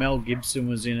 Mel Gibson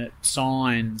was in it,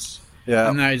 Signs. Yeah.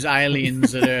 And those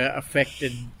aliens that are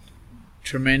affected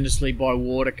tremendously by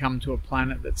water come to a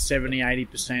planet that's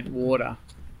 70-80% water.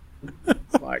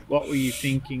 Like, what were you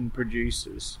thinking,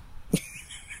 producers?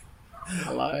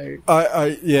 Hello.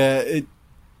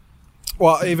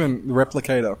 Well, even the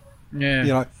Replicator. Yeah.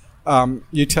 You know,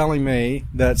 you're telling me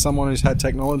that someone who's had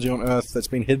technology on Earth that's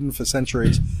been hidden for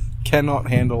centuries cannot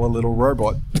handle a little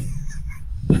robot.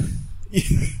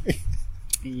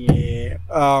 Yeah.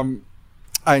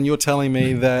 And you're telling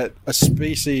me that a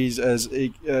species as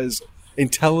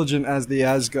intelligent as the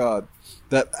Asgard,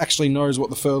 that actually knows what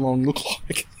the Furlong look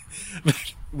like,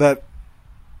 that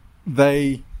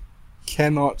they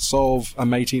cannot solve a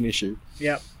mating issue.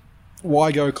 Yep.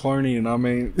 Why go cloning? I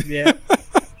mean, yeah.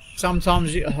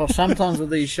 Sometimes with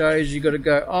these shows, you got to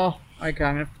go, oh, okay,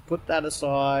 I'm going to have to put that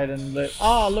aside and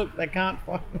look, they can't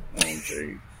find. Oh,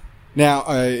 gee. Now,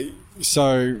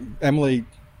 so Emily,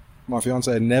 my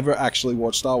fiance, had never actually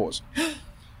watched Star Wars.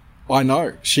 I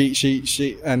know.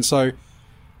 She, and so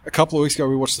a couple of weeks ago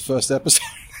we watched the first episode,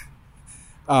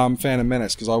 Phantom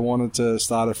Menace, because I wanted to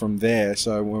start it from there,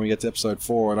 so when we get to episode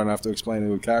 4, I don't have to explain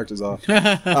who the characters are.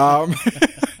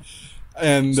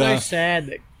 And so sad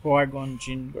that Qui-Gon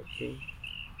Jinn got killed.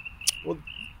 Well,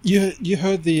 you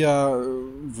heard the.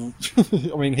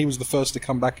 I mean, he was the first to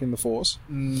come back in the Force.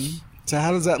 So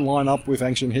how does that line up with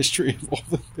ancient history of all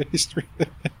the history?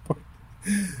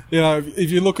 You know,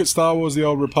 if you look at Star Wars: The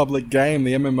Old Republic game,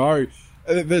 the MMO,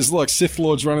 there's like Sith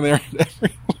Lords running around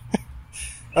everywhere.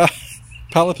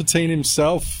 Palpatine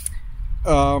himself,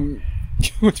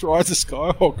 with Rise of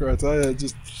Skywalker, I tell you,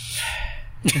 just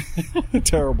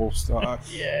terrible stuff.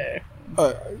 Yeah.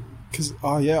 Because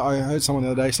I heard someone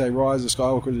the other day say Rise of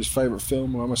Skywalker is his favourite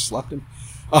film, and I almost slapped him.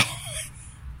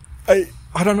 I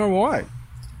don't know why.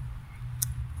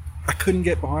 I couldn't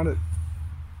get behind it,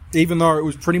 even though it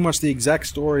was pretty much the exact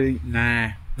story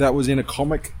that was in a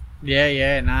comic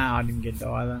Yeah. No, I didn't get it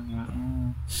either.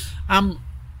 Oh.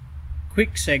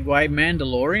 Quick segue.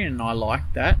 Mandalorian. I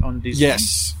like that on Disney.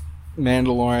 Yes,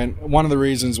 Mandalorian. One of the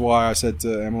reasons why I said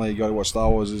to Emily, "You got to watch Star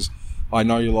Wars," is I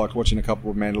know you liked watching a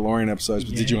couple of Mandalorian episodes,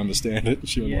 but did you understand it?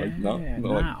 She was like, "No."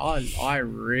 I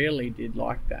really did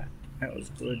like that. That was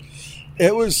good.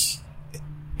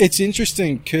 It's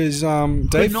interesting because Dave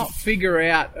could not figure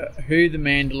out who the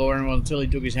Mandalorian was until he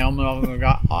took his helmet off and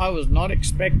go, I was not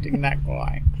expecting that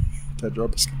guy. Pedro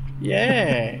Pascal.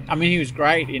 Yeah. I mean, he was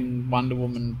great in Wonder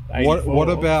Woman 84. What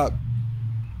about...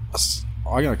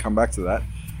 I'm going to come back to that.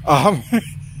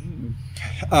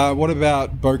 What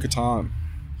about Bo-Katan?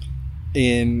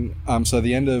 In so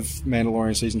the end of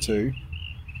Mandalorian Season 2,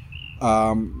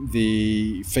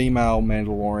 the female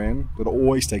Mandalorian that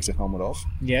always takes her helmet off.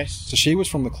 Yes. So she was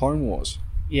from the Clone Wars.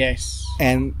 Yes.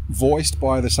 And voiced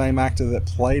by the same actor that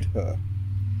played her.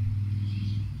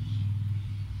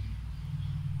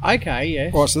 Okay,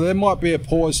 yes. Right, so there might be a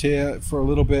pause here for a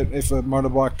little bit if a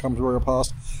motorbike comes real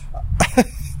past.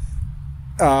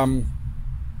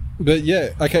 But yeah,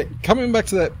 okay, coming back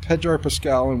to that Pedro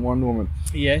Pascal and Wonder Woman.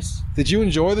 Yes. Did you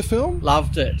enjoy the film?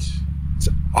 Loved it.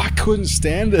 I couldn't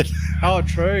stand it. Oh,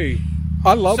 true.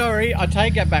 Sorry, I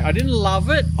take that back. I didn't love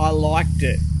it. I liked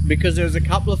it because there was a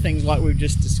couple of things like we've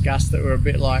just discussed that were a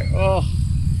bit like,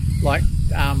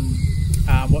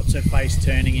 what's her face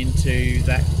turning into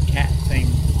that cat thing?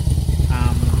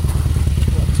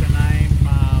 What's her name?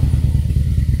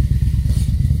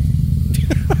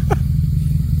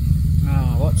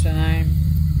 What's her name?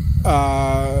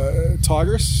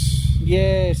 Tigress.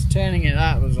 Yes, turning it.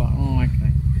 That was like, oh,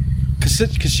 okay.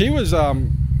 Because she was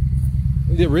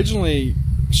originally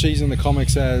she's in the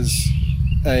comics as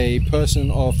a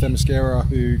person of Themyscira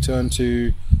who turned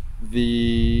to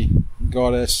the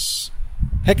goddess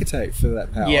Hecate for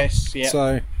that power. Yes, yeah.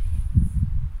 So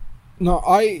no,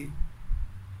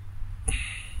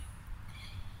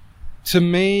 to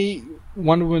me,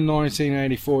 Wonder Woman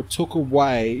 1984 took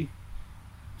away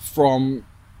from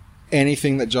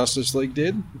anything that Justice League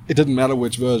did. It didn't matter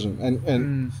which version,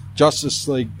 and Justice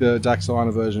League, the Zack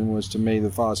Snyder version, was to me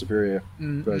the far superior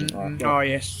version. Right? Oh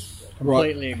yes,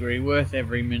 completely agree. Worth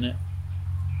every minute.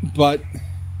 But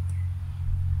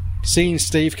seeing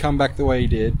Steve come back the way he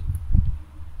did,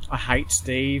 I hate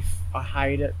Steve. I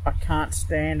hate it. I can't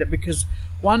stand it because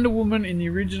Wonder Woman in the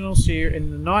original series,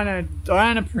 in the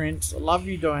Diana Prince, I love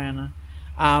you, Diana.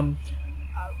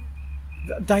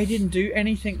 They didn't do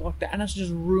anything like that, and it's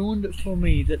just ruined it for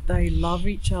me that they love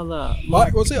each other.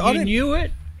 You knew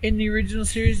it in the original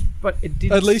series, but it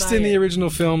didn't. At least in the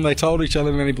original film, they told each other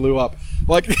and then he blew up.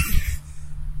 Like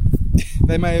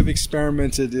they may have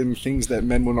experimented in things that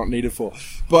men were not needed for,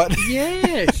 but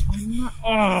yes,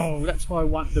 that's why I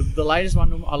want the latest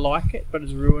Wonder Woman. I like it, but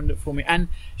it's ruined it for me. And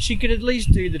she could at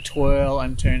least do the twirl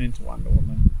and turn into Wonder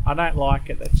Woman. I don't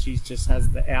like it that she just has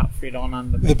the outfit on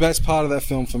under. The best part of that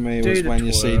film for me was when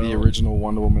you see the original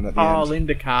Wonder Woman at the end. Oh,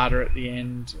 Linda Carter at the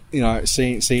end. You know,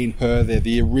 seeing her there,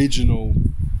 the original,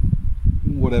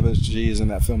 whatever she is in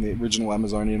that film, the original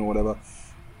Amazonian or whatever.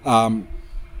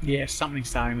 Yeah, something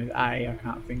starting with A. I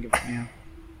can't think of it now.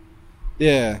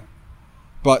 Yeah,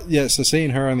 but yeah, so seeing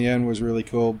her in the end was really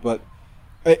cool. But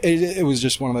it was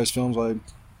just one of those films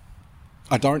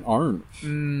I don't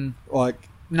own. Like.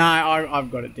 No,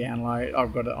 I've got it download.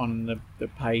 I've got it on the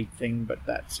paid thing, but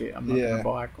that's it. I'm not going to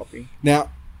buy a copy. Now,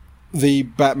 the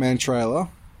Batman trailer.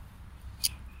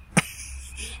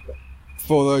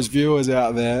 For those viewers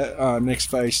out there, Nick's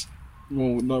face...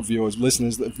 Well, not viewers,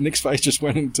 listeners. Nick's face just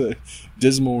went into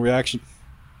dismal reaction.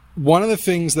 One of the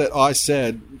things that I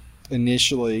said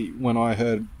initially when I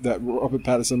heard that Robert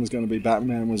Pattinson was going to be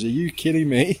Batman was, are you kidding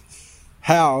me?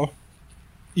 How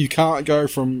you can't go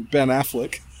from Ben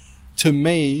Affleck... To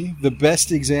me, the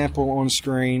best example on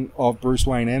screen of Bruce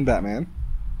Wayne and Batman.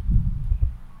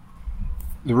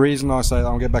 The reason I say that,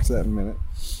 I'll get back to that in a minute.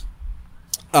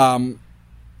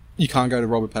 You can't go to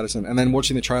Robert Pattinson. And then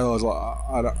watching the trailer, I was like,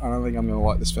 I don't think I'm going to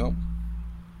like this film.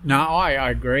 No, I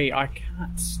agree. I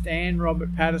can't stand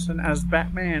Robert Pattinson as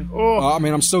Batman. Oh, I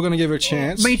mean, I'm still going to give it a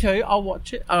chance. Me too. I'll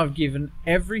watch it. I've given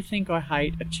everything I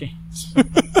hate a chance.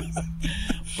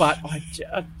 But I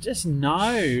just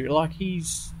know, like,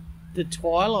 he's the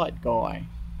Twilight guy.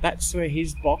 That's where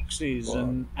his box is.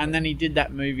 And then he did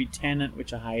that movie Tenet,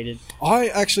 which I hated. I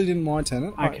actually didn't mind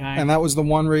Tenet. Okay. And that was the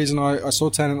one reason I saw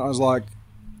Tenet. I was like,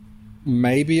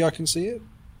 maybe I can see it.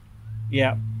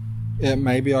 Yeah. Yeah,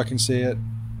 maybe I can see it.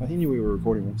 I think we were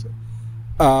recording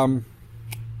once.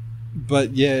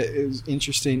 But yeah, it was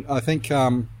interesting. I think,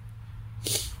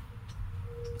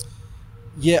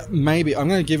 maybe. I'm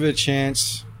going to give it a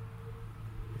chance.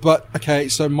 But, okay,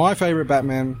 so my favourite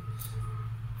Batman...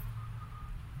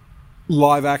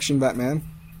 live action Batman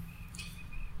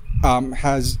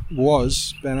was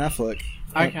Ben Affleck.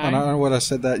 Okay. I don't know what I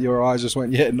said that your eyes just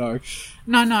went, yeah, no.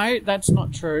 No, that's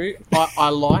not true. I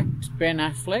liked Ben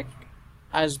Affleck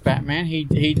as Batman. He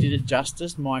did it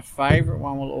justice. My favourite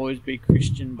one will always be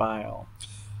Christian Bale.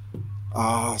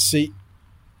 See,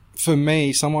 for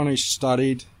me, someone who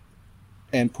studied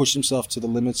and pushed himself to the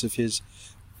limits of his...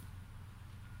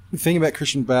 The thing about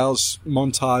Christian Bale's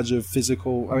montage of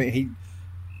physical... I mean,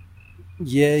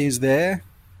 he's there.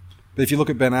 But if you look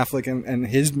at Ben Affleck and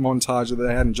his montage that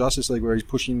they had in Justice League where he's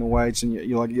pushing the weights and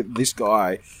you're like, this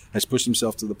guy has pushed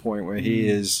himself to the point where he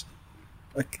is...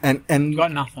 And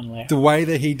got nothing left. The way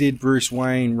that he did Bruce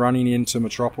Wayne running into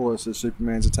Metropolis as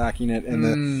Superman's attacking it,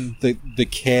 and the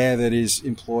care that his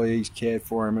employees cared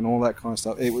for him, and all that kind of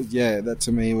stuff. It was that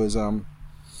to me was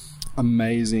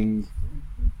amazing,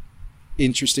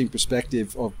 interesting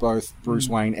perspective of both Bruce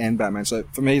Wayne and Batman. So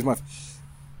for me,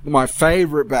 my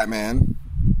favorite Batman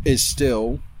is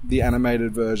still the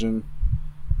animated version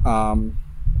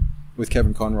with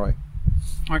Kevin Conroy.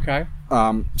 Okay.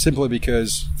 Simply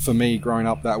because, for me, growing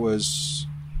up, that was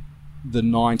the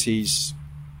 90s,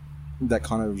 that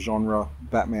kind of genre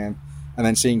Batman. And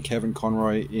then seeing Kevin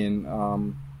Conroy in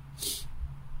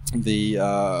the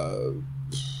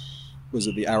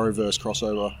Arrowverse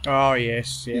crossover. Oh,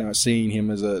 yes. Yeah. You know, seeing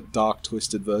him as a dark,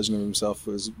 twisted version of himself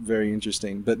was very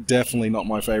interesting, but definitely not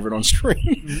my favourite on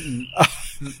screen.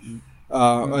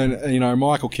 And you know,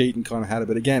 Michael Keaton kind of had it,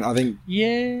 but again, I think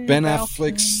Ben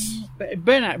Affleck's...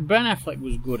 Ben Affleck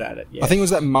was good at it. Yes. I think it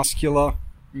was that muscular,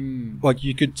 like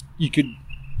you could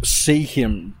see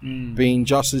him being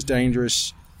just as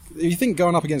dangerous. You think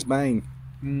going up against Bane,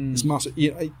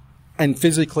 and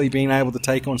physically being able to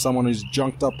take on someone who's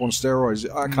junked up on steroids.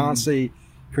 I can't see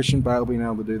Christian Bale being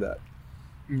able to do that.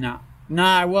 No.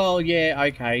 Well, yeah,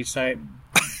 okay, so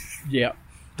yeah.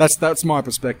 That's my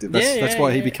perspective. That's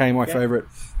why he became my favourite.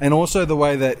 And also the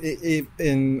way that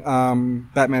in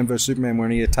Batman vs Superman,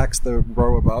 when he attacks the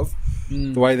row above,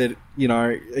 the way that, you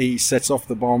know, he sets off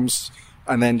the bombs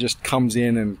and then just comes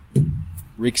in and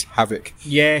wreaks havoc.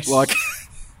 Yes.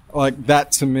 Like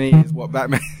that to me is what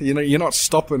Batman... You know, you're not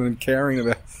stopping and caring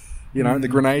about... You know, the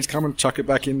grenades come and chuck it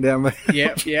back in down there.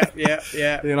 Yeah.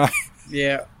 You know?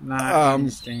 Yeah, no, I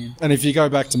understand. And if you go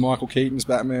back to Michael Keaton's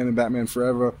Batman and Batman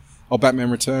Forever... or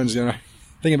Batman Returns, you know,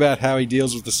 think about how he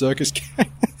deals with the circus gang.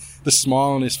 The smile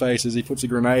on his face as he puts a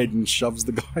grenade and shoves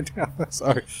the guy down.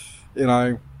 So, you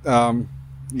know,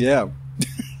 yeah.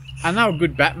 And they were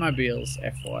good Batmobiles,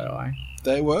 FYI.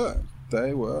 They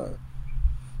were.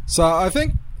 So I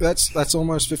think that's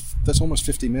almost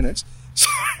 50 minutes.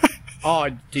 Oh,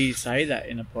 do you say that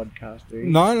in a podcast? Do you?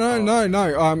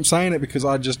 No. I'm saying it because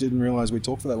I just didn't realise we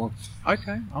talked for that long.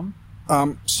 Okay.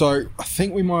 So I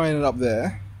think we might end up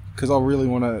there. Because I really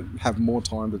want to have more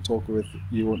time to talk with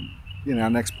you in our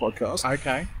next podcast.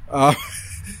 Okay. I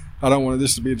don't want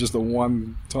this to be just a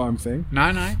one-time thing.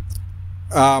 No.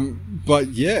 But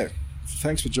yeah,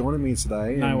 thanks for joining me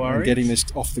today. No worries. And getting this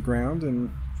off the ground,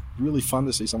 and really fun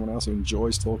to see someone else who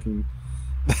enjoys talking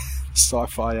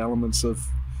sci-fi elements of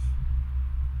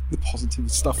the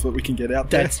positive stuff that we can get out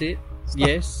there. That's it.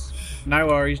 Yes. No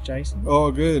worries, Jason.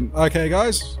 Oh, good. Okay,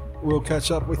 guys. We'll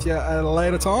catch up with you at a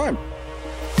later time.